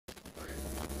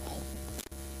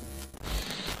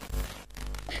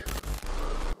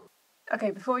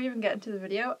Okay, before we even get into the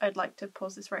video, I'd like to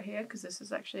pause this right here because this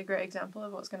is actually a great example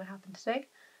of what's going to happen today.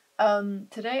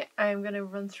 Today I'm going to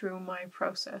run through my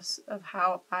process of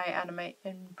how I animate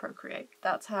in Procreate.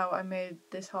 That's how I made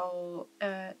this whole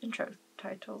intro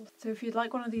title. So if you'd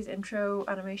like one of these intro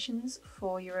animations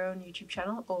for your own YouTube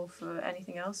channel or for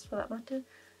anything else for that matter,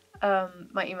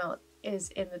 my email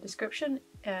is in the description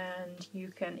and you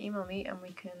can email me and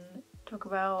we can talk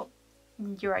about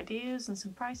your ideas and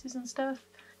some prices and stuff.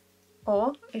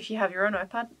 Or if you have your own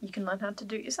iPad, you can learn how to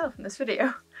do it yourself in this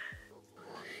video.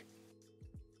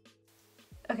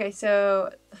 Okay, so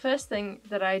the first thing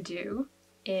that I do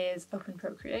is open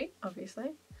Procreate,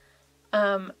 obviously.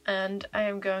 And I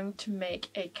am going to make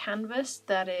a canvas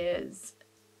that is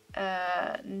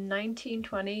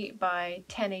 1920 by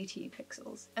 1080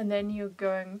 pixels. And then you're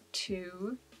going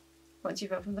to, once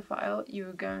you've opened the file,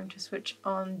 you're going to switch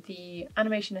on the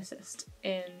animation assist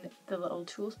in the little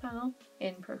tools panel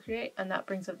in Procreate, and that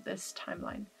brings up this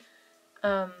timeline.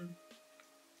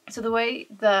 So the way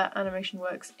that animation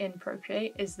works in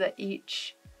Procreate is that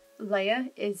each layer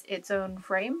is its own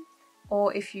frame,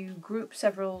 or if you group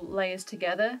several layers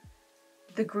together,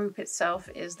 the group itself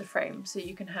is the frame. So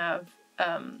you can have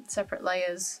separate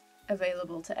layers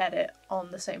available to edit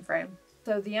on the same frame.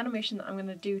 So the animation that I'm going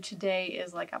to do today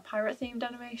is like a pirate themed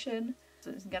animation. So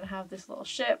it's going to have this little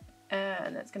ship,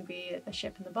 and it's going to be a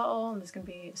ship in the bottle, and there's going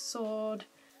to be a sword,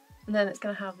 and then it's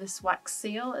going to have this wax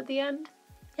seal at the end.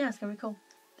 Yeah, it's going to be cool.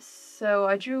 So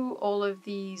I drew all of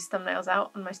these thumbnails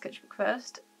out on my sketchbook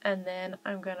first, and then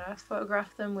I'm going to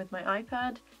photograph them with my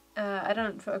iPad. I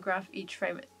don't photograph each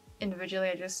frame individually,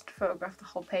 I just photograph the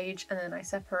whole page, and then I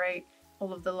separate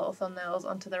all of the little thumbnails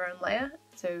onto their own layer.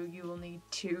 So you will need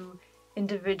to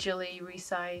individually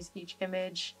resize each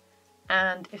image,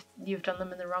 and if you've done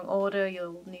them in the wrong order,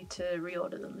 you'll need to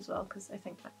reorder them as well, because I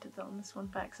think I did that on this one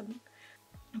by accident.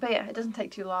 But yeah, it doesn't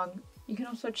take too long. You can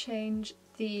also change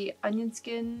the onion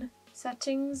skin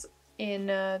settings in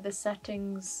the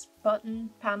settings button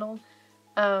panel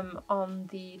on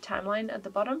the timeline at the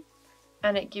bottom,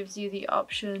 and it gives you the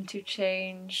option to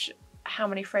change how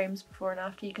many frames before and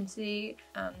after you can see,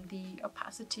 and the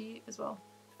opacity as well.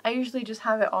 I usually just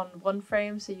have it on one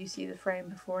frame, so you see the frame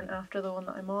before and after the one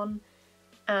that I'm on,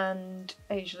 and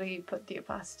I usually put the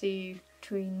opacity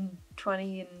between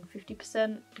 20 and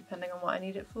 50% depending on what I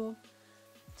need it for.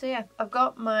 So yeah, I've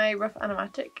got my rough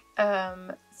animatic.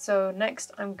 So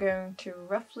next I'm going to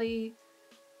roughly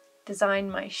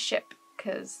design my ship,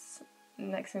 because the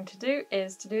next thing to do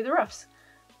is to do the roughs.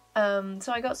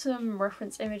 So I got some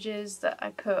reference images that I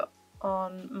put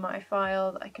on my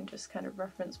file that I can just kind of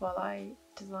reference while I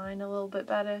design a little bit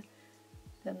better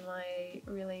than my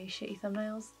really shitty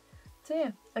thumbnails. So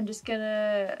yeah, I'm just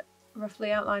gonna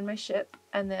roughly outline my ship,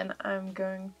 and then I'm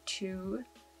going to,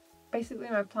 basically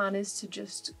my plan is to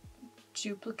just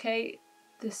duplicate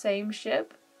the same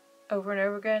ship over and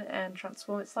over again and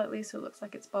transform it slightly so it looks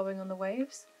like it's bobbing on the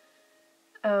waves.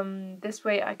 This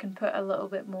way I can put a little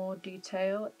bit more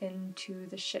detail into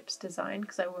the ship's design,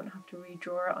 because I won't have to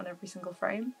redraw it on every single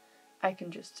frame. I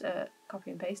can just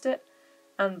copy and paste it.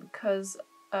 And because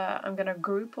I'm going to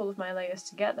group all of my layers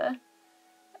together,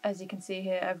 as you can see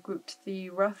here, I've grouped the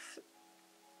rough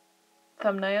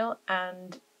thumbnail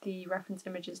and the reference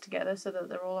images together so that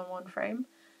they're all in one frame,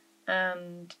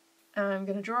 and I'm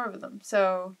going to draw over them.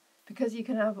 So because you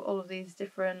can have all of these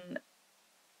different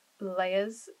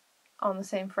layers on the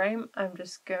same frame, I'm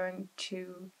just going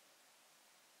to,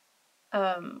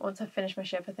 once I've finished my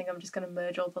ship, I think I'm just going to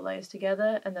merge all the layers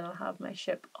together, and then I'll have my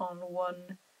ship on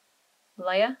one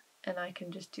layer, and I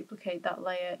can just duplicate that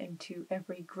layer into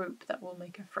every group that will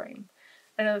make a frame.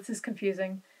 I know this is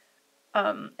confusing.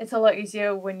 It's a lot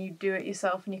easier when you do it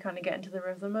yourself and you kind of get into the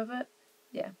rhythm of it.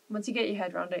 Yeah, once you get your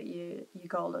head around it, you're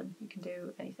golden. You can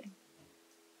do anything.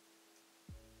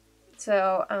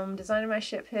 So I'm designing my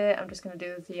ship here. I'm just going to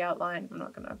do the outline. I'm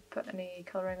not going to put any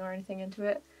colouring or anything into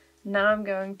it. Now I'm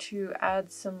going to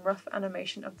add some rough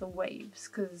animation of the waves,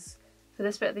 because for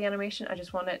this bit of the animation I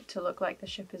just want it to look like the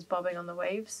ship is bobbing on the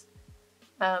waves.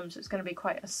 So it's going to be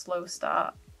quite a slow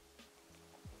start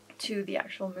to the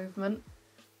actual movement.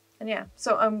 And yeah,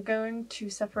 so I'm going to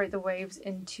separate the waves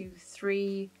into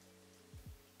three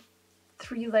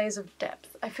layers of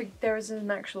depth. I think there is an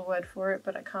actual word for it,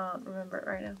 but I can't remember it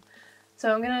right now.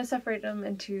 So I'm going to separate them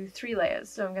into 3 layers.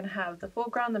 So I'm going to have the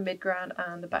foreground, the midground,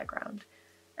 and the background.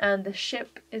 And the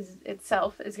ship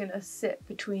itself is going to sit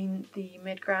between the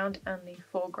midground and the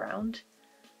foreground.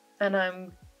 And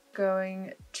I'm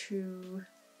going to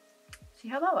see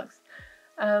how that looks.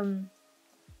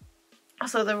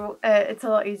 So it's a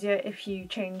lot easier if you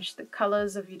change the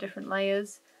colours of your different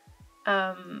layers.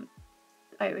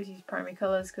 I always use primary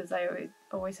colours because I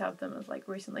always have them as like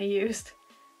recently used.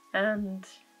 And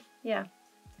yeah,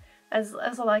 as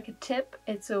like a tip,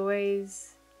 it's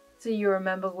always, so you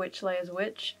remember which layer's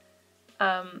which.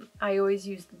 I always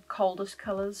use the coldest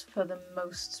colours for the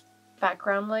most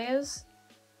background layers,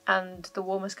 and the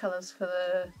warmest colours for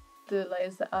the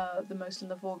layers that are the most in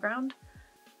the foreground,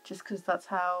 just because that's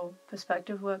how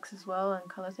perspective works as well and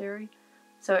colour theory.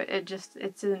 So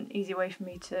it's an easy way for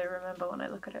me to remember when I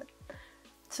look at it.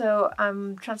 So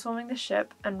I'm transforming the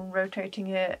ship and rotating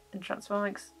it and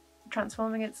transforming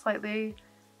it slightly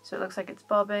so it looks like it's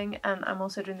bobbing, and I'm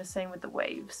also doing the same with the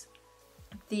waves.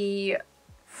 The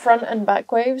front and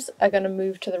back waves are going to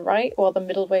move to the right while the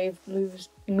middle wave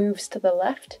moves to the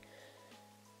left.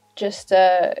 Just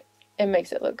it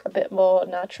makes it look a bit more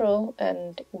natural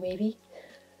and wavy.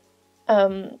 So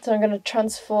I'm going to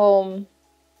transform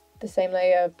the same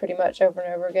layer pretty much over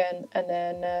and over again, and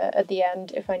then at the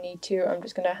end, if I need to, I'm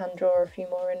just going to hand draw a few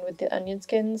more in with the onion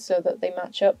skins so that they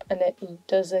match up and it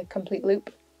does a complete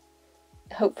loop,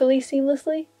 hopefully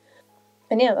seamlessly.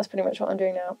 And yeah, that's pretty much what I'm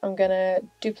doing now. I'm going to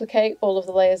duplicate all of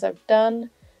the layers I've done,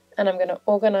 and I'm going to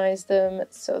organise them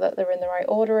so that they're in the right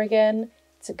order again.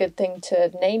 It's a good thing to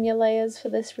name your layers for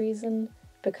this reason,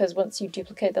 because once you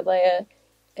duplicate the layer,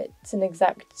 it's an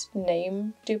exact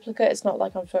name duplicate. It's not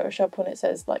like on Photoshop when it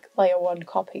says like layer 1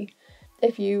 copy.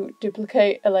 If you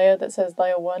duplicate a layer that says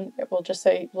layer 1, it will just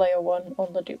say layer 1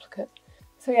 on the duplicate.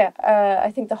 So yeah, I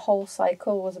think the whole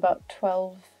cycle was about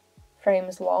 12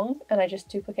 frames long, and I just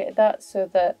duplicated that so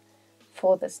that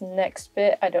for this next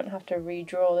bit I don't have to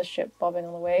redraw the ship bobbing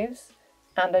on the waves,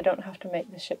 and I don't have to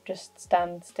make the ship just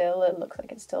stand still. It looks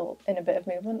like it's still in a bit of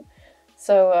movement.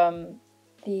 So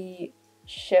the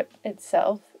ship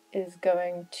itself is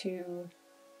going to,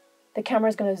 the camera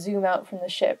is going to zoom out from the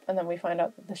ship, and then we find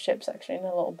out that the ship's actually in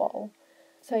a little bottle.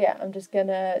 So yeah, I'm just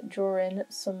gonna draw in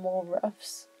some more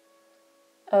roughs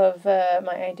of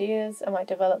my ideas. I might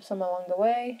develop some along the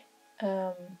way,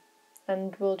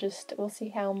 and we'll see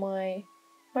how my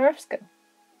roughs go.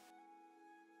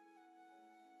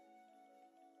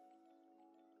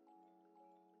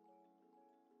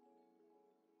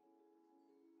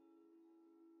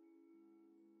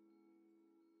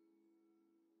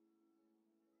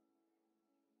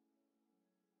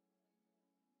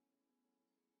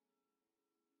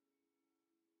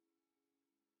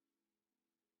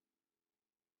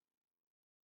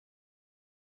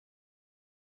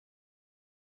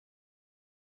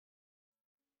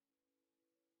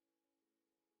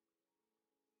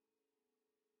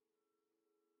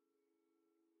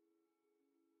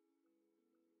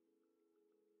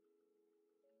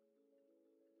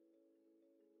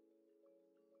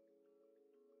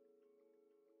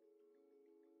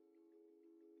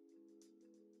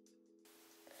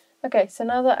 Okay, so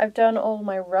now that I've done all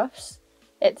my roughs,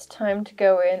 it's time to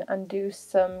go in and do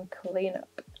some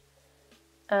cleanup.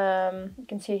 You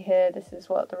can see here, this is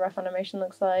what the rough animation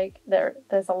looks like.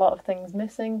 There's a lot of things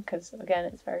missing because, again,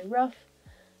 it's very rough.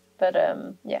 But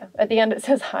yeah, at the end it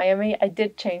says hire me. I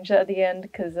did change that at the end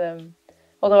because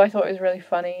although I thought it was really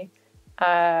funny,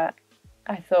 I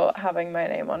thought having my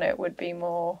name on it would be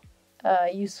more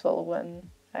useful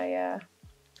when I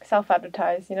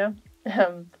self-advertise, you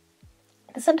know?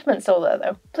 The sentiment's still there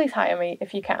though. Please hire me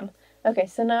if you can. Okay,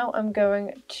 so now I'm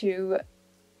going to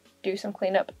do some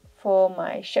cleanup for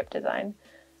my ship design.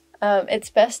 It's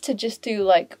best to just do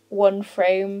like one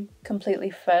frame completely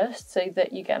first so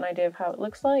that you get an idea of how it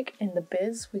looks like. In the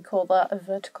biz, we call that a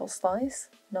vertical slice.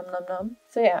 Nom nom nom.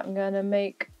 So yeah, I'm gonna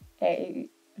make a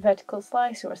vertical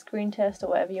slice or a screen test or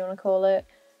whatever you want to call it,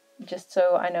 just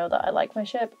so I know that I like my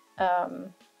ship.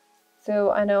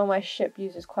 So I know my ship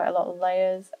uses quite a lot of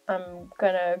layers. I'm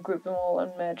gonna group them all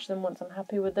and merge them once I'm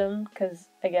happy with them, because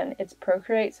again, it's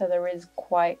Procreate, so there is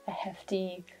quite a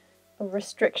hefty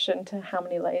restriction to how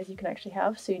many layers you can actually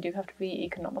have, so you do have to be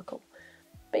economical.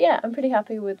 But yeah, I'm pretty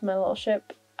happy with my little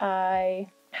ship. I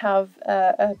have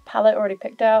a palette already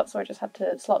picked out, so I just had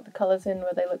to slot the colours in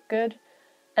where they look good.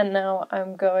 And now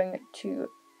I'm going to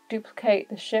duplicate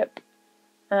the ship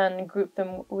and group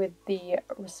them with the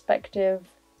respective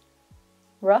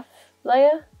rough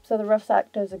layer. So the roughs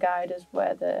act as a guide as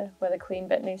where the clean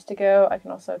bit needs to go. I can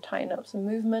also tighten up some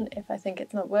movement if I think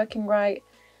it's not working right.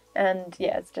 And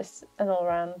yeah, it's just an all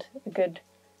around a good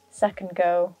second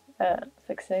go at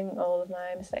fixing all of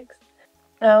my mistakes.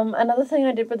 Another thing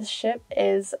I did with the ship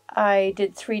is I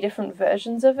did 3 different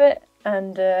versions of it,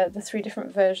 and the 3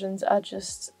 different versions are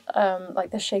just like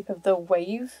the shape of the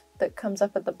wave that comes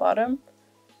up at the bottom.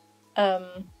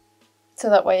 So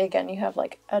that way, again, you have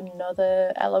like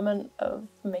another element of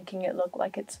making it look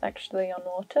like it's actually on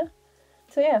water.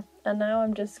 So yeah, and now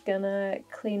I'm just gonna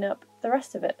clean up the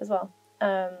rest of it as well.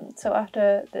 So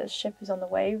after the ship is on the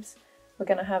waves, we're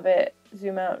gonna have it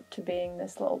zoom out to being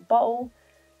this little bottle.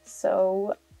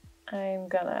 So I'm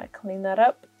gonna clean that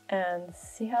up and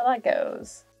see how that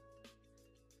goes.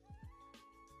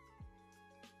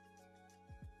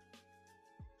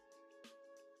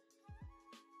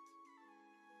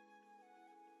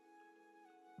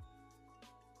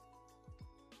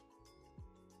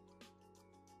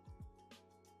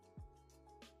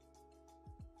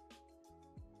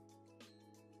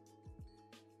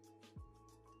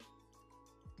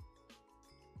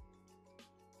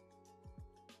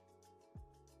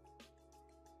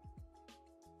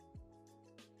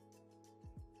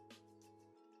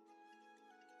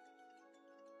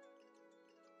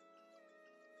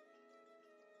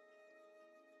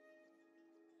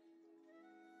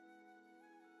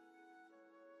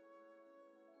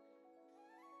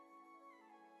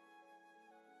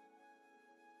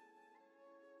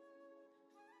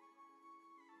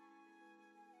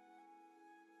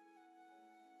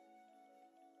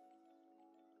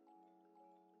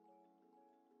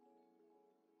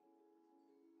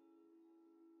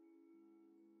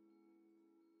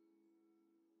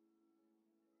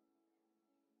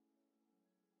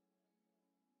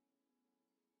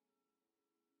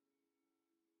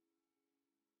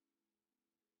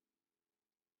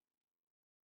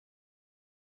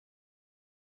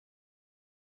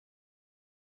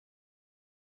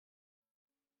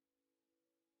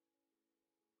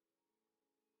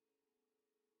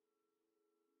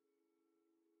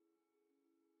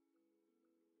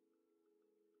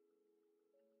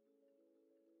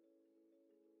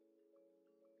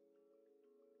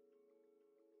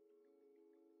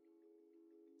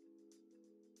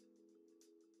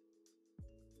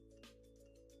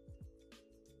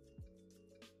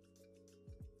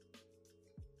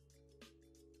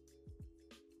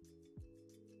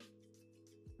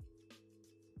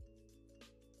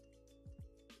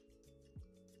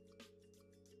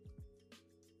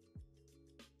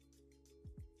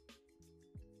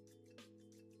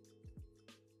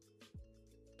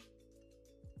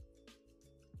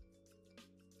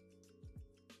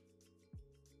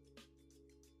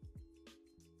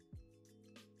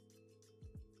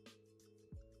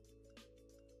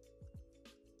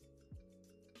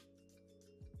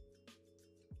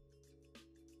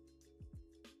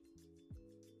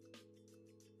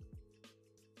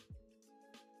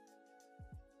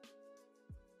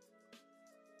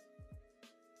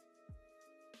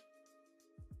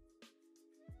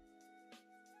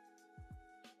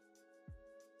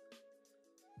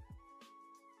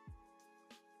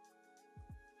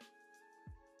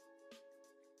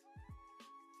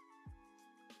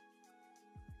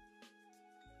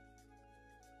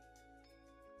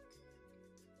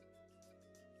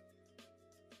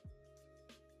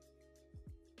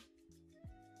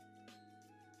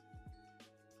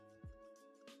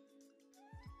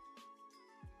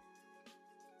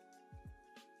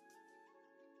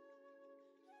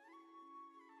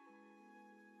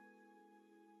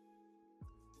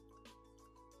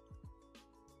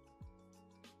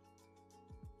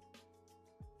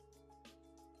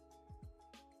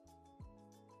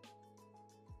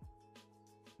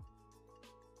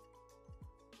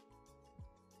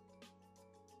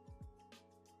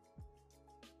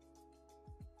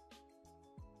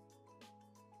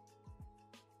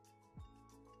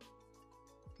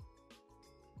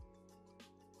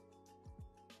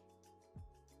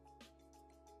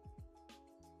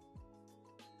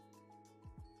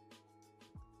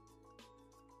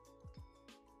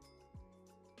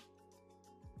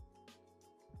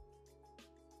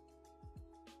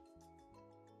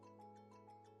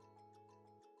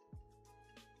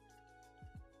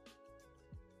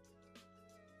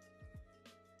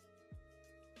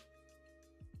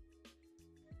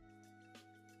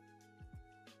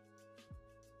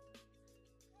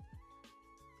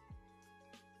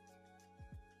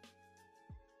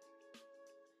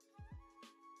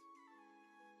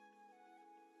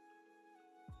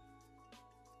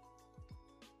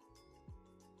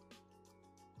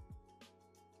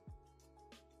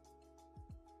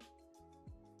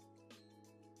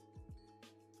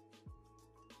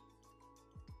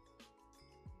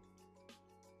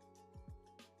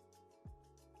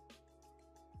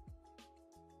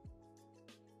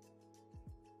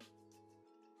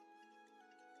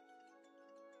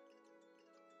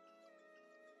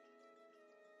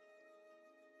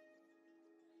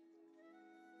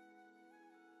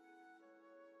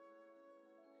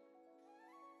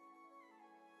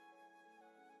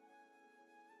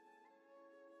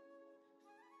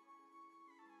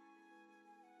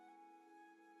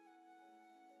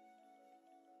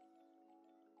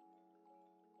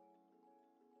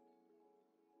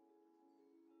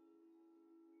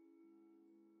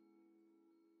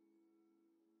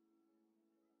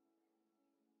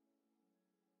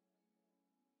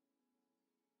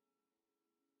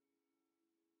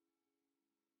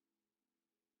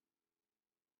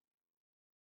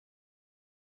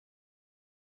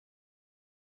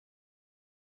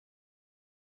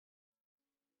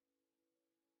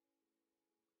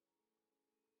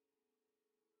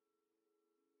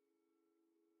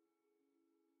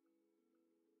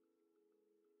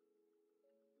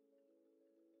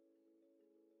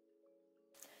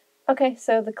 Okay,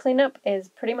 so the cleanup is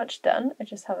pretty much done. I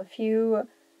just have a few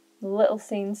little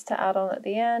scenes to add on at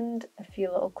the end, a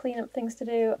few little cleanup things to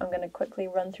do. I'm going to quickly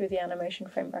run through the animation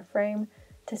frame by frame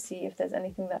to see if there's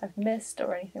anything that I've missed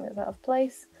or anything that's out of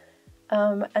place.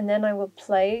 And then I will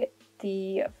play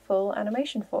the full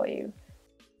animation for you.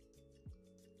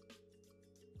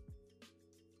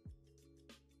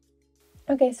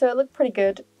 Okay, so it looked pretty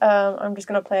good. I'm just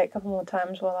going to play it a couple more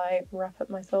times while I wrap up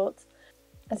my thoughts.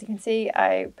 As you can see,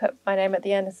 I put my name at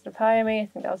the end instead of hire me. I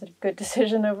think that was a good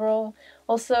decision overall.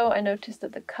 Also, I noticed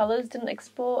that the colours didn't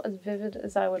export as vivid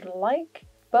as I would like,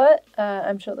 but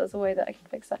I'm sure there's a way that I can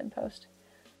fix that in post.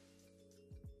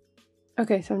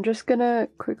 Okay, so I'm just gonna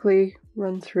quickly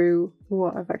run through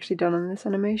what I've actually done on this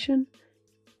animation.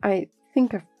 I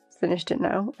think I've finished it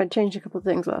now. I changed a couple of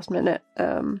things last minute,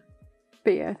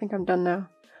 but yeah, I think I'm done now.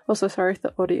 Also, sorry if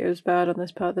the audio is bad on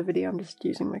this part of the video, I'm just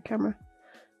using my camera.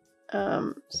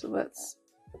 So let's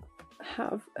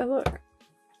have a look.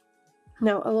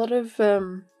 Now, a lot of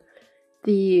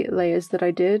the layers that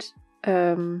I did,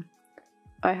 I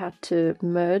had to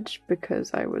merge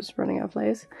because I was running out of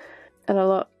layers, and a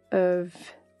lot of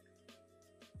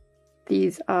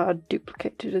these are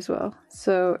duplicated as well.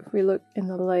 So if we look in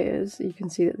the layers, you can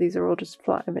see that these are all just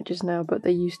flat images now, but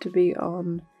they used to be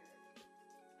on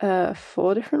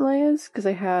 4 different layers, because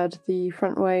I had the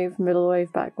front wave, middle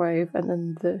wave, back wave, and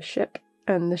then the ship.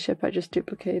 And the ship I just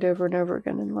duplicated over and over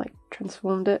again and like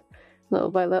transformed it little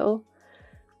by little,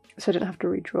 so I didn't have to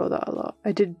redraw that a lot.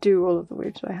 I did do all of the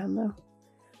waves by hand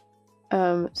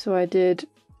though. So I did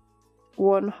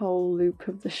one whole loop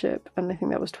of the ship, and I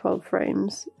think that was 12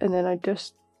 frames, and then I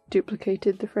just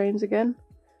duplicated the frames again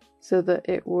so that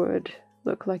it would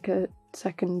look like a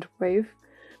second wave.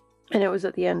 And it was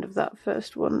at the end of that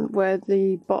first one where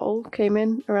the bottle came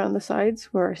in around the sides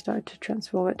where I started to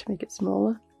transform it to make it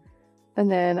smaller. And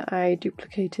then I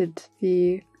duplicated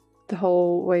the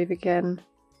whole wave again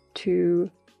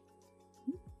to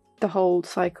the whole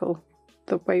cycle.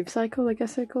 The wave cycle, I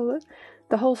guess I call it.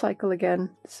 The whole cycle again,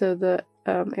 so that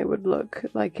it would look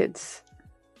like it's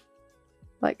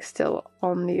like still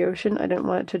on the ocean. I didn't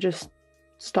want it to just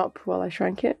stop while I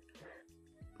shrank it.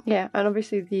 Yeah, and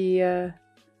obviously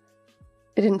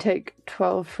it didn't take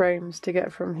 12 frames to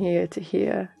get from here to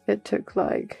here. It took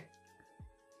like,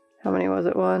 how many was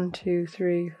it? 1, 2,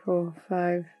 3, 4,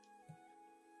 5.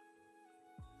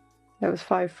 There was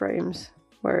 5 frames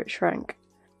where it shrank.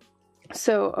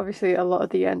 So obviously a lot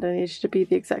at the end I needed to be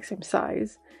the exact same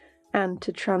size, and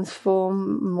to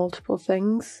transform multiple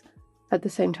things at the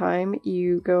same time,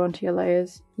 you go onto your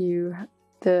layers. The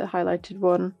highlighted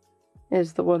one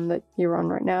is the one that you're on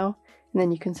right now, and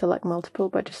then you can select multiple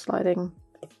by just sliding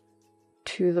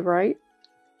to the right,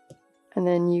 and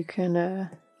then you can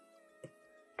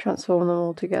transform them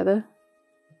all together.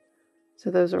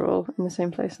 So those are all in the same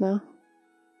place now.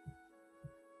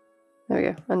 There we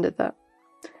go, undid that.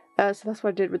 So that's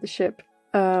what I did with the ship.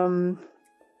 And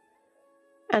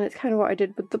it's kind of what I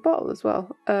did with the bottle as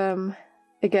well.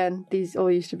 Again, these all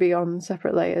used to be on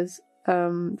separate layers.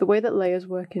 The way that layers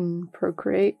work in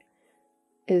Procreate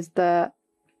is that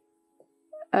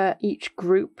each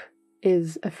group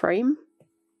is a frame.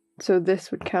 So this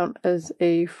would count as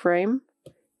a frame,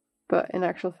 but in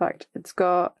actual fact it's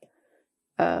got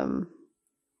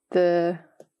the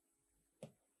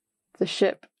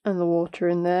ship and the water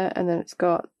in there, and then it's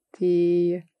got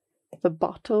the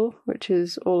bottle, which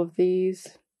is all of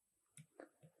these.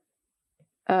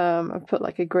 I've put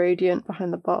like a gradient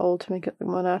behind the bottle to make it look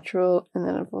more natural, and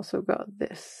then I've also got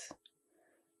this,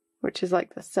 which is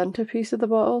like the centerpiece of the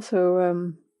bottle,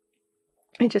 so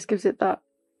it just gives it that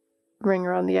ring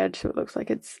around the edge so it looks like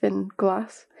it's in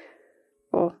glass,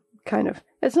 or kind of.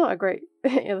 It's not a great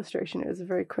illustration, it was a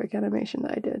very quick animation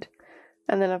that I did.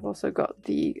 And then I've also got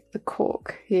the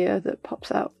cork here that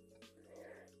pops out.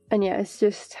 And yeah, it's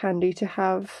just handy to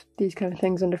have these kind of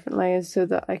things on different layers so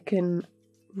that I can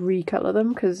recolor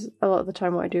them, because a lot of the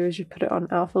time what I do is just put it on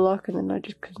alpha lock, and then I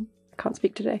just can't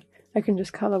speak today. I can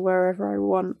just color wherever I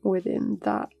want within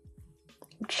that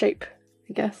shape,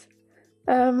 I guess.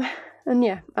 And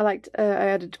yeah, I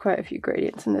added quite a few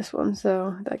gradients in this one,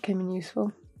 so that came in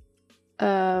useful.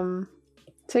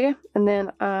 So yeah, and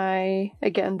then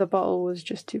again, the bottle was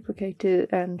just duplicated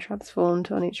and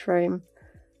transformed on each frame.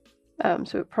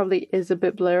 So it probably is a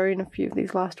bit blurry in a few of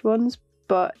these last ones,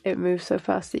 but it moves so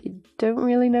fast that you don't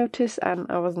really notice, and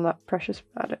I wasn't that precious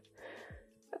about it.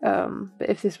 But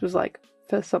if this was like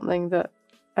for something that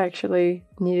actually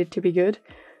needed to be good,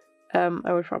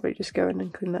 I would probably just go in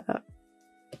and clean that up.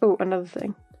 Oh, another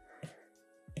thing.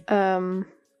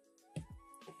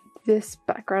 This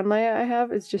background layer I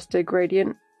have is just a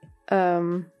gradient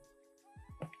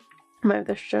I might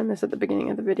have shown this at the beginning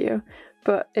of the video,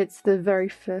 but it's the very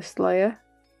first layer,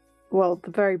 well,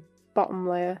 the very bottom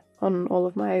layer on all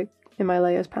of my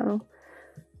layers panel,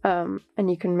 and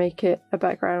you can make it a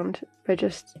background by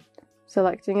just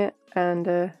selecting it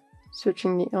and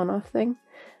switching the on-off thing,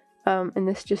 and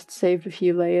this just saved a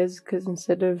few layers because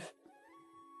instead of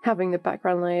having the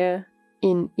background layer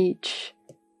in each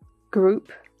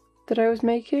group that I was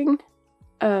making,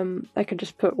 I could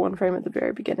just put one frame at the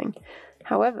very beginning.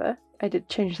 However, I did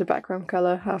change the background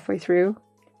color halfway through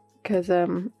because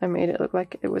I made it look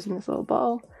like it was in this little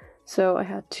bottle, so I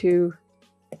had to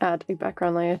add a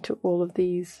background layer to all of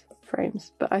these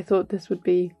frames. But I thought this would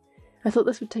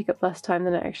take up less time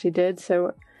than it actually did,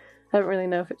 so I don't really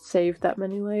know if it saved that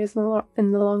many layers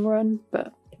in the long run,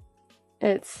 but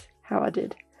it's how I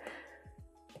did.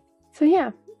 So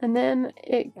yeah, and then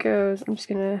it goes, I'm just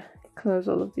gonna close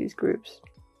all of these groups.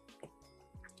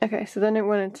 Okay, so then it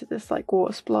went into this like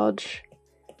water splodge.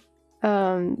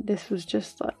 This was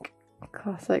just like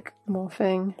classic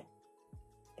morphing.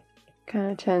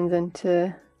 Kind of turns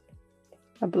into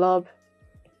a blob,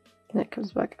 and it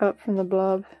comes back up from the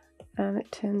blob, and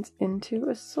it turns into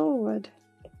a sword.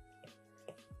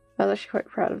 I was actually quite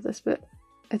proud of this bit.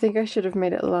 I think I should have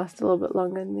made it last a little bit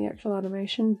longer than the actual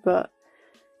animation, but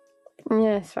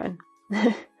yeah, it's fine.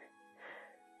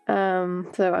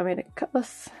 So I made a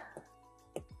cutlass,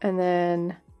 and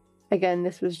then again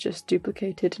this was just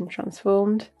duplicated and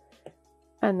transformed,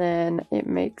 and then it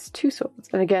makes two swords,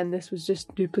 and again this was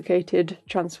just duplicated,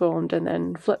 transformed, and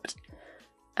then flipped.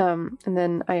 And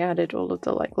then I added all of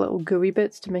the like little gooey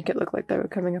bits to make it look like they were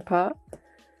coming apart.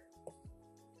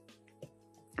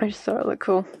 I just thought it looked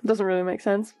cool. It doesn't really make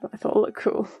sense, but I thought it looked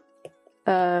cool.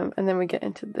 And then we get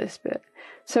into this bit.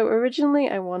 So originally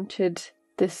I wanted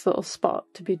this little spot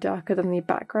to be darker than the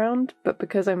background, but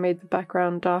because I made the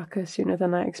background darker sooner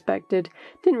than I expected,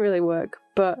 it didn't really work,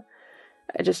 but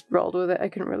I just rolled with it. I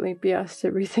couldn't really be asked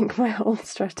to rethink my whole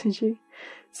strategy.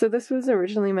 So this was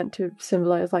originally meant to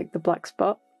symbolize like the black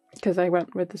spot, because I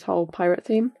went with this whole pirate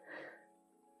theme.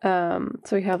 So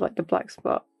we have like the black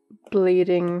spot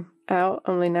bleeding out,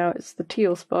 only now it's the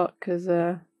teal spot, because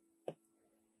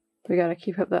we gotta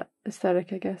keep up that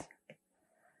aesthetic, I guess.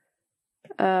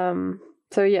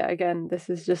 So yeah, again, this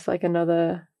is just like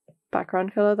another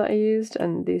background color that I used,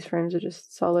 and these frames are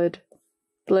just solid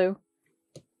blue.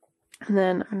 And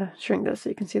then I'm gonna shrink this so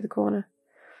you can see the corner.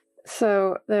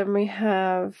 So then we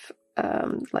have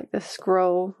like the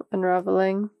scroll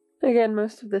unraveling. Again,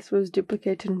 most of this was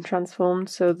duplicated and transformed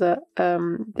so that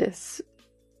this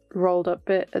rolled up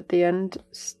bit at the end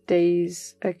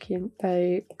stays a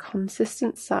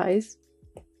consistent size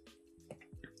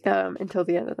until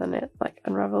the end, and then it like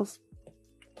unravels.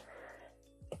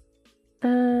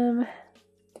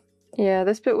 Yeah,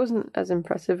 this bit wasn't as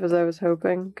impressive as I was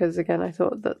hoping, because again I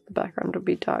thought that the background would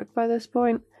be dark by this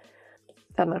point.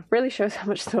 I don't know, really shows how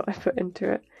much thought I put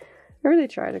into it. I really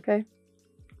tried, okay?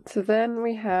 So then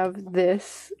we have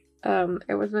this,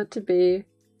 it was meant to be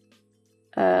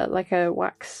like a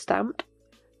wax stamp,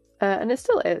 and it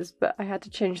still is, but I had to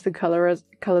change the colours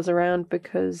around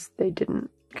because they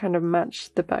didn't kind of match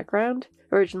the background.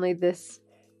 Originally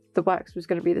the wax was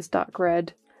going to be this dark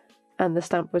red, and the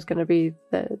stamp was going to be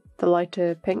the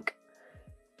lighter pink,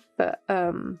 but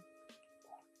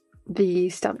the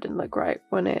stamp didn't look right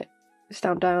when it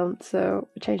stamped down, so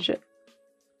I changed it.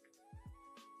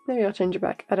 Maybe I'll change it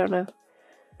back, I don't know.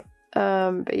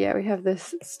 But yeah, we have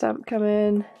this stamp come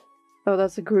in. Oh,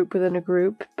 that's a group within a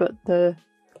group, but the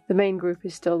main group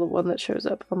is still the one that shows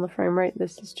up on the frame rate.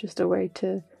 This is just a way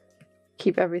to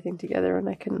keep everything together, and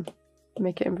I can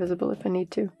make it invisible if I need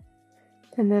to.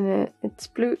 And then it's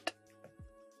sploot.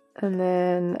 And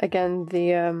then again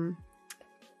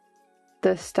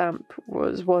the stamp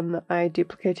was one that I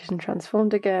duplicated and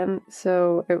transformed again,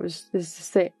 so it's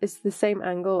the same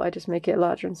angle, I just make it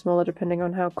larger and smaller depending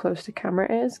on how close the camera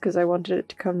is, because I wanted it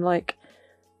to come like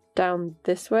down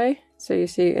this way. So you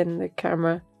see in the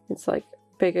camera it's like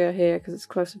bigger here because it's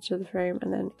closer to the frame,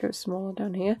 and then it goes smaller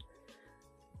down here.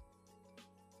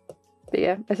 But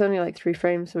yeah, it's only like 3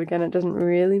 frames, so again it doesn't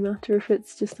really matter if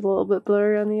it's just a little bit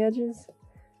blurry on the edges.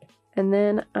 And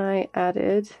then I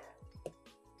added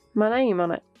my name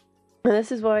on it. And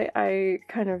this is why I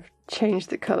kind of changed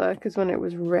the colour, because when it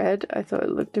was red I thought it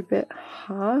looked a bit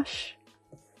harsh.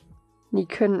 You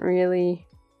couldn't really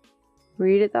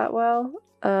read it that well.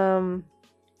 I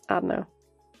don't know.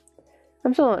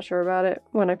 I'm still not sure about it.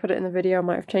 When I put it in the video I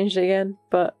might have changed it again,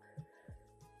 but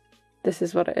this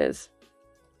is what it is.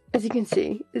 As you can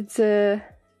see, it's a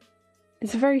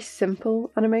very simple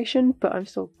animation, but I'm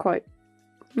still quite,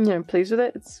 pleased with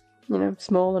it. It's,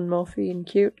 small and morphy and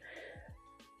cute.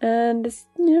 and it's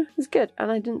good.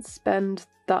 And I didn't spend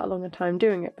that long a time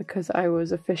doing it because I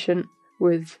was efficient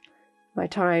with my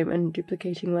time and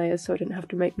duplicating layers, so I didn't have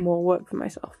to make more work for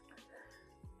myself.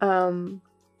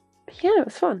 Yeah, it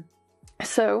was fun.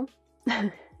 So,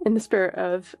 in the spirit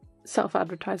of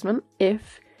self-advertisement,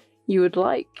 if you would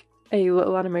like a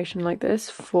little animation like this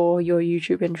for your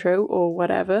YouTube intro or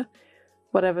whatever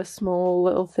small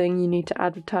little thing you need to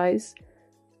advertise,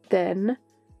 then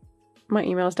my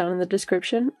email's down in the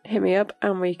description. Hit me up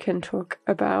and we can talk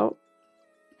about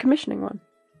commissioning one.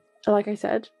 Like I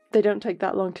said, they don't take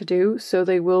that long to do, so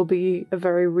they will be a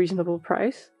very reasonable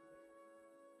price.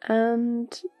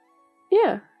 And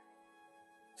yeah.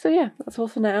 So yeah, that's all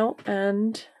for now,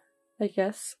 and I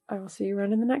guess I will see you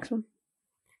around in the next one.